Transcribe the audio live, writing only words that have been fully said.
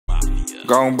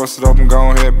Go on, bust it open, go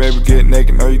on ahead, baby, get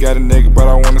naked. Know you got a nigga, but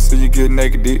I wanna see you get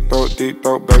naked. Deep throat,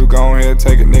 baby, go on ahead,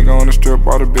 take a nigga on the strip,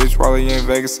 bought a bitch while he in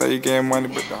Vegas, say you getting money,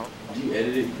 but don't. Do you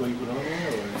edit it before you put it on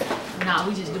there, or? Nah,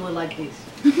 we just do it like this.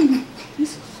 You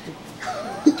so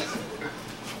stupid.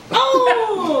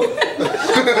 Oh!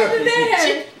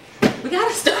 That? We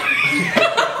gotta start.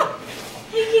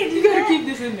 You gotta keep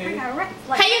this in there.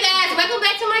 Hey you guys, welcome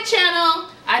back to my channel.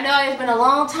 I know it's been a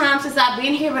long time since I've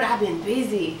been here, but I've been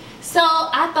busy. So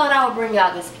I thought I would bring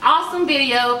y'all this awesome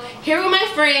video here with my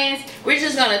friends. We're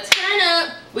just gonna turn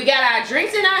up. We got our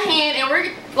drinks in our hand and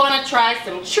we're gonna try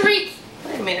some treats.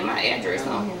 Wait a minute, my address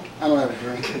on here. I don't have a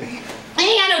drink. I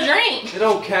ain't got no drink. It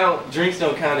don't count. Drinks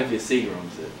don't count if it's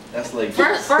Seagram's. That's like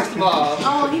First of all,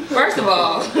 first of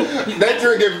all, that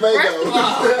drink is fake. first of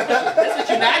all, that's what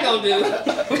you're not gonna do.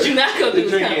 What you're not gonna do.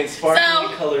 Drinking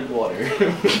sparkling colored water.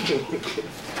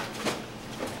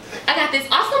 I got this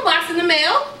awesome box in the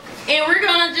mail, and we're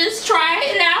gonna just try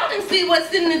it out and see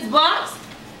what's in this box.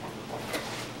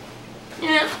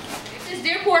 Yeah, this is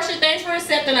Dear Portia. Thanks for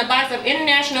accepting a box of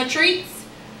international treats.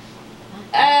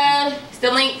 It's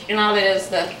the link and all that other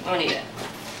stuff. I don't need that.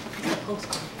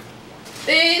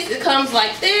 This, it comes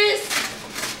like this.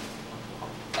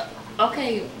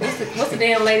 Okay, what's the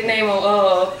damn lady name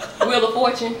on Wheel of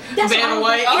Fortune? That's Vanna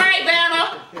White. All right,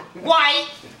 Vanna White.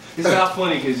 It's not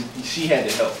funny because she had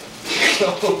to help.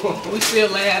 We still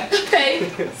laugh. Okay,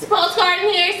 this postcard in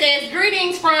here says,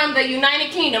 greetings from the United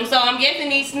Kingdom. So I'm guessing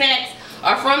these snacks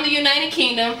are from the United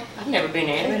Kingdom. I've never been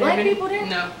there. Is black people there?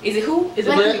 No. Is it who? Is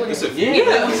it black people there?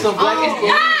 Yeah, some black people.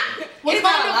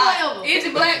 Is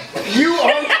it black? You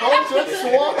are cultured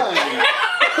swine.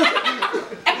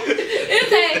 It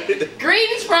says,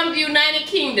 greetings from the United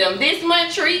Kingdom. This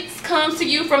month treats comes to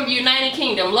you from the United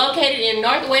Kingdom, located in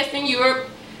northwestern Europe.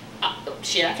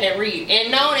 Shit, I can't read.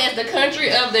 And known as the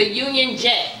country of the Union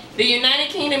Jack. The United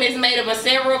Kingdom is made up of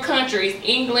several countries: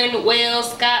 England,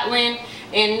 Wales, Scotland,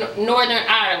 and Northern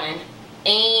Ireland.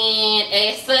 And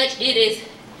as such, it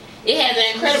has an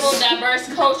incredible diverse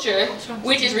culture,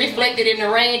 which is reflected in the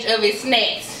range of its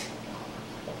snacks.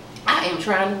 I am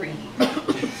trying to read.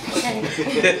 Okay.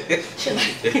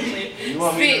 You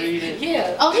want me to read it?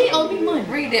 Yeah. Oh, he owed me money.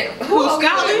 Read that. Who,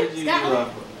 Scotland?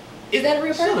 Scotland? Is that a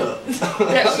real person?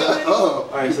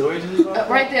 Alright, so where'd you leave off?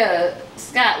 Right there,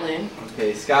 Scotland.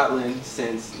 Okay, Scotland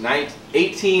since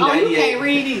 1898. Oh, you can't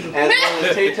read either. As well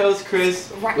as Tato's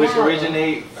Crisp, which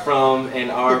originate from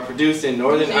and are produced in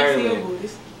Northern Ireland.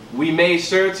 We made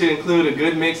sure to include a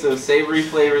good mix of savory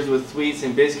flavors with sweets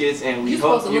and biscuits, and we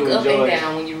hope you enjoy. You're supposed to look up and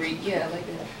down when you read. Yeah, like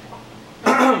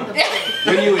that.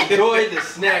 When you enjoy the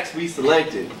snacks we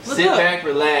selected, sit back,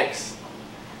 relax,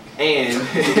 and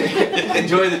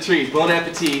enjoy the treats. Bon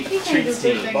appetit, treats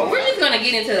team. But we're just gonna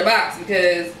get into the box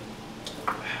because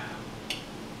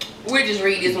we'll just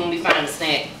read this when we find the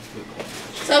snack.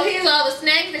 So here's all the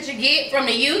snacks that you get from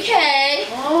the UK.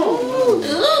 Oh.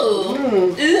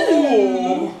 Ooh.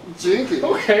 Ooh. Jinky.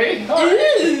 Okay.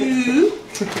 Ooh.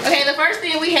 Okay, the first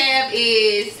thing we have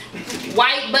is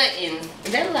white buttons.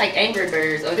 Is that like Angry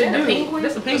Birds or is that a penguin?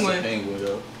 That's a penguin. That's a penguin,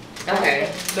 though.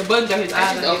 Okay. The buttons got his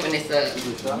eyes. Let's just open this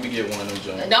up. Let me get one of them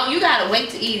jumps. Don't, you gotta wait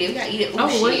to eat it. We gotta eat it. Ooh,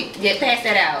 shit. Yeah, pass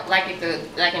that out like at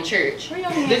like in church.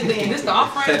 This the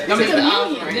offering? This is the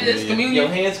offering. This is communion. Your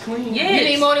hands clean? Yes. You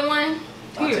need more than one?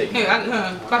 Here,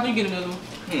 Papa, you get another one.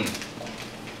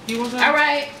 You want some? All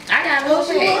right, I got a little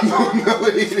bit.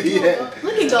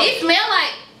 Look at Ghost. It smell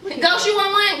like Ghost. You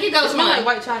want one? Get Ghost one. Like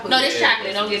white chocolate. No, this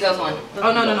chocolate. Don't get Ghost one.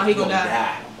 Oh no, he gonna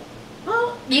die.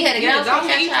 Oh, you had to get Yeah, out dogs some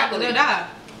can't eat chocolate, they'll die.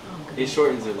 It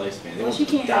shortens their lifespan. They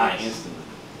won't die instantly.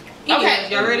 Okay,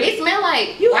 y'all ready? it smell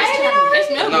like You white had it chocolate. already? It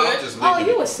smell No, I'm good. just Oh,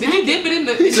 you was Did he dip it in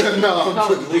the? He said no. I'm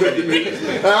just looking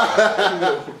at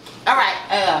All right,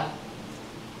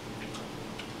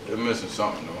 They're missing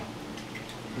something, though.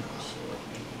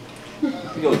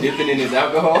 You gonna dip it in his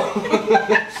alcohol?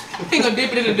 He gonna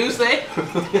dip it in the douce?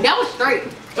 that was straight.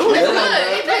 It was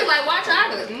good. It tastes like white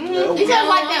chocolate. It tastes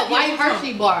like that white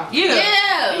Hershey bar.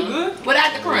 Yeah. Good.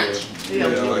 Without the crunch. Yeah, I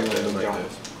like that. I like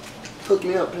that. Hook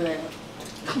me up, man.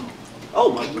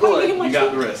 Oh my god. You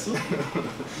got the rest.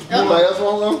 Anybody else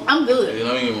want some? I'm good. Yeah,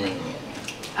 let me get one.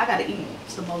 I gotta eat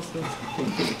supposed to.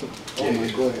 Oh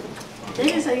my god. They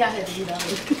didn't say y'all had to eat all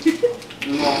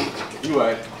this. You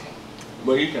right.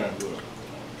 But you can't do it.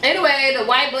 Anyway, the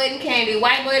white button candy.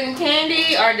 White button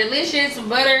candy are delicious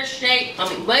button-shaped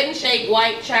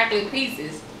white chocolate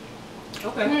pieces.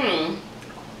 Okay.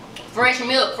 Fresh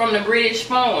milk from the British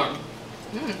farm.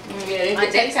 Yeah, I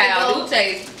that's how it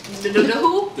tastes. The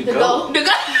who? The goat. The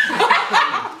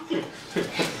goat.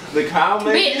 The cow,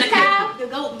 man. The cow. The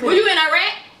goat. Were you in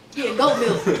Iraq? Yeah, goat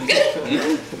milk.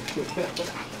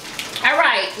 All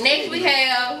right, next we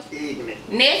have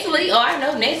Nestle. Oh, I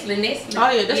know Nestle.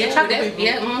 Oh yeah, that's the chocolate people.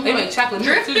 Yeah, They make chocolate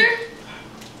milk Drifter. too.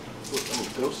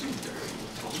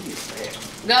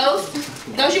 Ghost.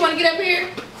 Ghost, you want to get up here?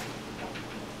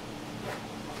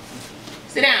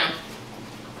 Sit down.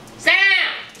 Sit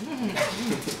down.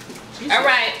 All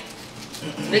right.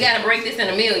 We gotta break this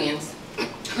into millions.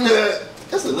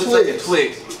 That's a It looks Twix. like a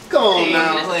Twix. Come on Hey,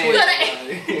 now. that's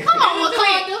playing. Come on,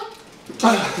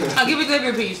 Wakanda. I'll give it to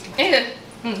your piece. Yeah.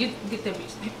 Get that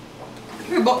piece.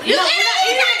 Here, boy. You No, eat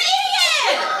it.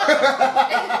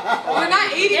 we're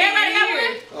not eating it. Everybody got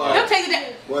here. one? Don't take it down.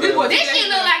 What This boy This took shit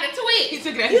look like a He Twix.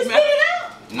 took it out You his spit mouth. it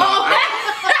out? No,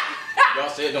 Oh, y'all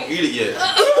said don't eat it yet. it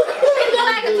look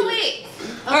like a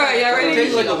Twix. Alright, y'all ready?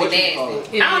 Tastes like a Gonna be whatchamacallit.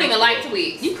 nasty. I don't even like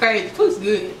Twix. You crazy. Twix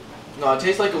good. No, it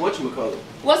tastes like a whatchamacallit.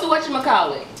 What's the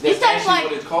whatchamacallit? That's tastes actually like-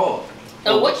 what it's called. A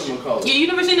whatchamacallit. Yeah, you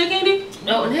never seen that candy?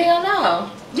 Oh, hell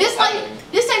no. This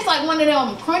tastes like one of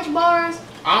them crunch bars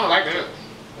I don't like that.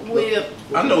 with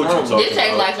I know what you're talking This tastes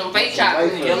about. like some fake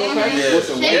chocolate. Wafer. Yellow pack? Yeah. With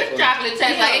some This wafer. chocolate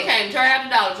tastes like it came straight out the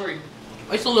Dollar Tree.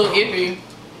 It's a little iffy.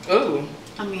 Ooh.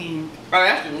 I mean, Oh,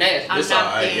 that's some nasty. I'm This not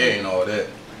alright, fan. it ain't all that.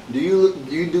 Do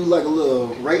you do like a little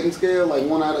rating scale, like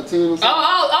 1 out of 10 or something?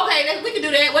 Oh, okay. We can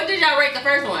do that. What did y'all rate the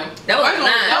first one? That was a First one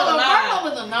was 9. oh, the nine. first one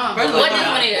was a 9. First What one- this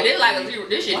one is? This like a 0.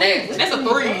 This shit nasty. That's a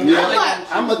 3. Yeah,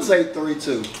 I'm gonna say 3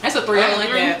 too. That's a 3. I don't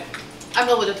like that. I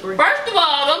go with a 3. First of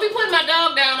all, don't be putting my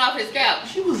dog down off his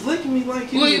couch. She was licking me like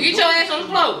he Will was you get your ass on the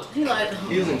floor? He like,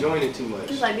 He was enjoying it too much.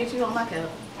 he's like, bitch, you on my couch.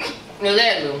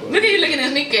 Exactly. Look at you looking at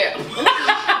his kneecap.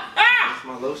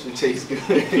 My lotion tastes good.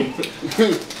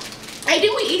 Hey,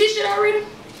 did we eat this shit already?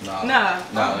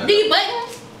 Nah. These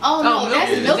buttons? Oh no,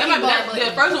 that's milky. milky That might be, bar.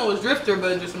 the first one was Drifter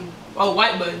buttons or some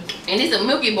white buttons. And it's a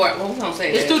Milky Bar. Well, we gonna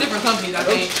say It's that. 2 different companies, I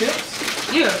Those think.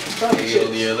 chips? Yeah.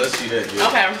 Hell yeah, let's see that. Yeah.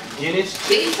 Okay. Guinness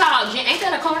It's called, ain't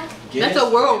that a car? Guinness? That's a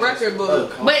world record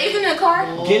book. But isn't it a car?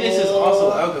 Guinness is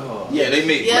also alcohol. Yeah, they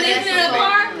make. Yeah, But isn't it a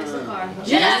car? It's a car.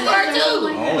 Yeah, that's a car I too.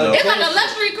 don't know. It's like a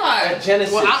luxury car.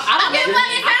 Genesis. Well, I I don't mean, get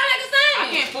fucking sound like the same.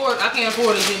 I can't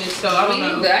afford a Guinness, so I don't Me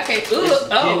know. neither. I can't.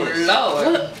 Oh, Guinness.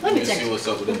 Lord. Let Let me me check. see what's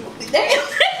up with it.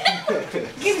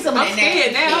 Give me some of I'm that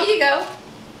scared now. now. Here you go.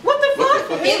 What the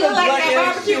fuck? It look like that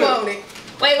barbecue on it.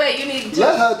 Wait, you need to.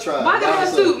 Let her try. Why I gotta by have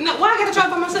herself. soup? No, why I gotta try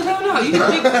by myself? Hell no. You can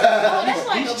Oh, that's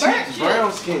like These a burnt chips chip.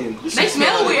 brown skin. They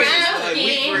smell weird. Brown Like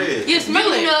wheat skin. bread. You smell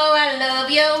You it. know I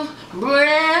love you.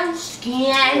 Brown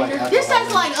skin. Like This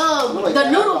tastes like like the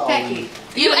noodle alcohol. packet.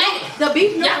 You ain't. The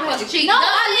beef noodle Y'all packet. fucking cheat. No, Go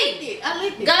I eat. licked it. I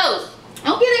licked it. Go.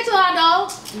 Don't get it to our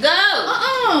dog.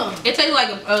 Go. It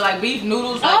tastes like beef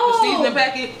noodles, like Oh. the seasoning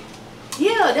packet.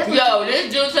 Yeah, that's what Yo,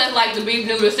 this juice tastes like the beef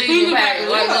noodle seasoning packet.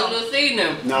 Like yeah. the little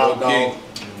seasoning. No, Okay. no.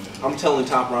 I'm telling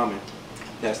Top Ramen.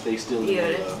 That's they still in Yeah,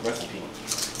 the that's- recipe.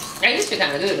 Hey, this shit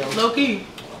kind of good though. Low key.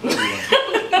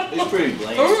 It's pretty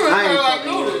bland. I ain't like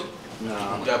fucking with noodles.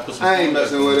 Nah. You gotta put some I ain't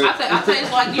messing with it. I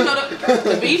taste like, you know,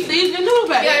 the beef seasoning noodle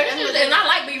Yeah, packet. this shit, and I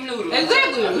like beef noodles.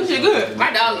 Exactly. This shit good.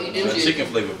 My dog eat this shit. chicken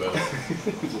flavor better.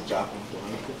 Just dropping fly.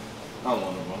 I don't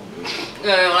want no wrong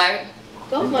good. Like,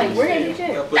 Those like bread and shit.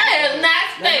 You gotta put that is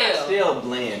not That's not stale. stale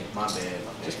bland. My bad.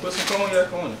 Just put some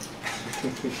cognac on it.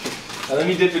 Now, let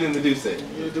me dip it in the Douce. Yeah,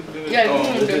 dip it in the Yeah,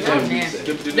 oh, you dip can it do in that. the-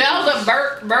 dip it in the- That was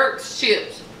a Burt's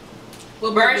chips.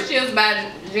 What Burt's chips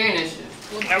by Genesis.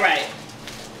 All right.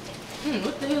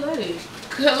 What the hell that is?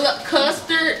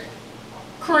 Custard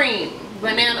cream,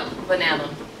 vanilla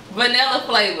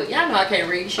flavor. Y'all know I can't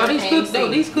read. Oh, Sure these can't cookies. see. Oh,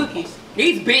 these cookies.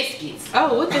 These biscuits.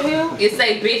 Oh, what the hell? It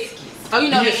say biscuits. Oh, you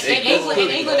know, Yes, in it England,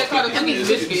 goes they call the cookies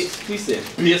biscuits. biscuits. He said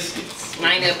biscuits.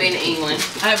 I ain't never been to England.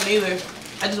 I haven't either.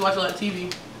 I just watch a lot of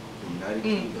TV. United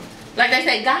Kingdom. Like they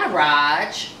say,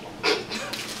 garage.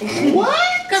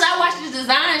 What? Cause I watched this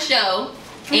design show,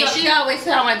 and she always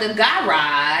tell me the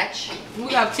garage. We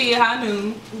got tea at high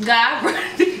noon.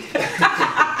 Garage.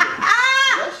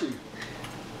 Bless you.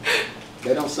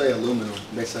 They don't say aluminum.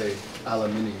 They say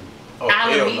aluminium. Oh,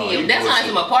 hell no, Aluminium. you That sounds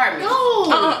like bullshit. some apartment.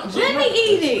 No, let me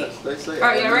eat it. They say. All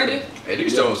right, y'all ready? Hey,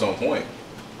 these shows on point.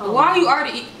 Why are you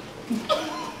already eat?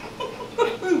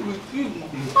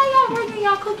 How y'all rating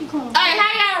y'all cookie crumbs? Hey,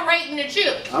 how y'all rating the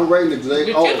chips? I'm rating the they,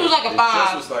 The oh, chips was like a It just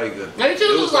 5. was like a. The it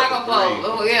chips was like a three.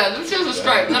 bowl. Oh yeah, the chips was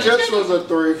straight. the No, the chips chips was a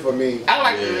 3 for me. I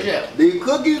like Yeah. the chips. The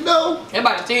cookies though, They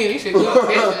about a 10. These shit good.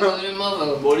 This shit was in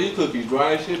motherfucker. Boy, these cookies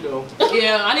dry as shit though.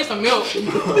 Yeah, I need some milk.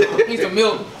 Need some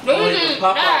milk. This is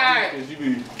Pop alright. out because you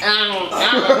be.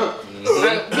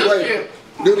 This Wait. shit.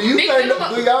 do you Big think?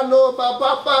 little- Do y'all know about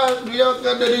Popeyes? Do y'all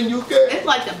got that in UK? It's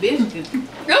like the biscuit.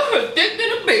 This is thick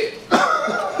to the bit.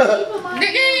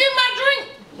 Nigga, you get my drink.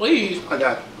 Please. I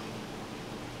got. It.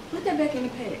 Put that back in the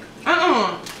pack.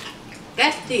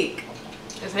 That's thick.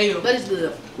 That's hell. But it's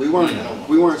good. We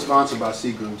weren't sponsored by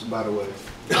Seagram's, by the way.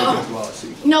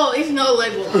 No, it's no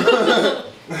label.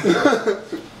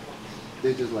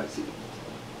 They just like Seagram's.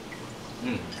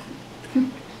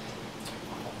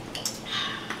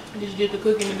 Did you get the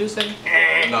cooking to do something?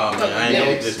 Nah, man, I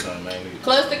ain't eat this time, man.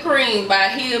 Cluster Cream by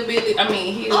Hillbilly. I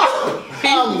mean, Hill.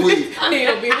 I'm weak.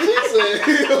 Hillbilly. She said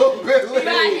hillbilly.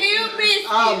 By Hillbilly.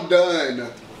 I'm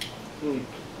done.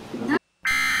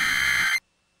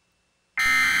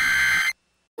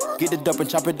 Get the dope and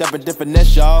chop it up and dip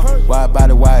finesse, y'all. Wide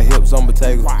body, wide hips on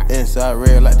potato. Inside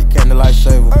red like the candlelight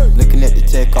saver. Looking at the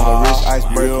tech on my wrist,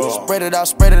 icebreaker. Spread it out,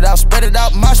 spread it out, spread it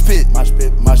out. Mosh pit, mosh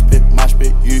pit, mosh pit, mosh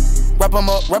pit. Yeah. Wrap 'em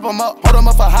up, hold 'em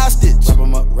up for hostage. Wrap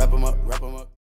 'em up, wrap 'em up, wrap 'em up.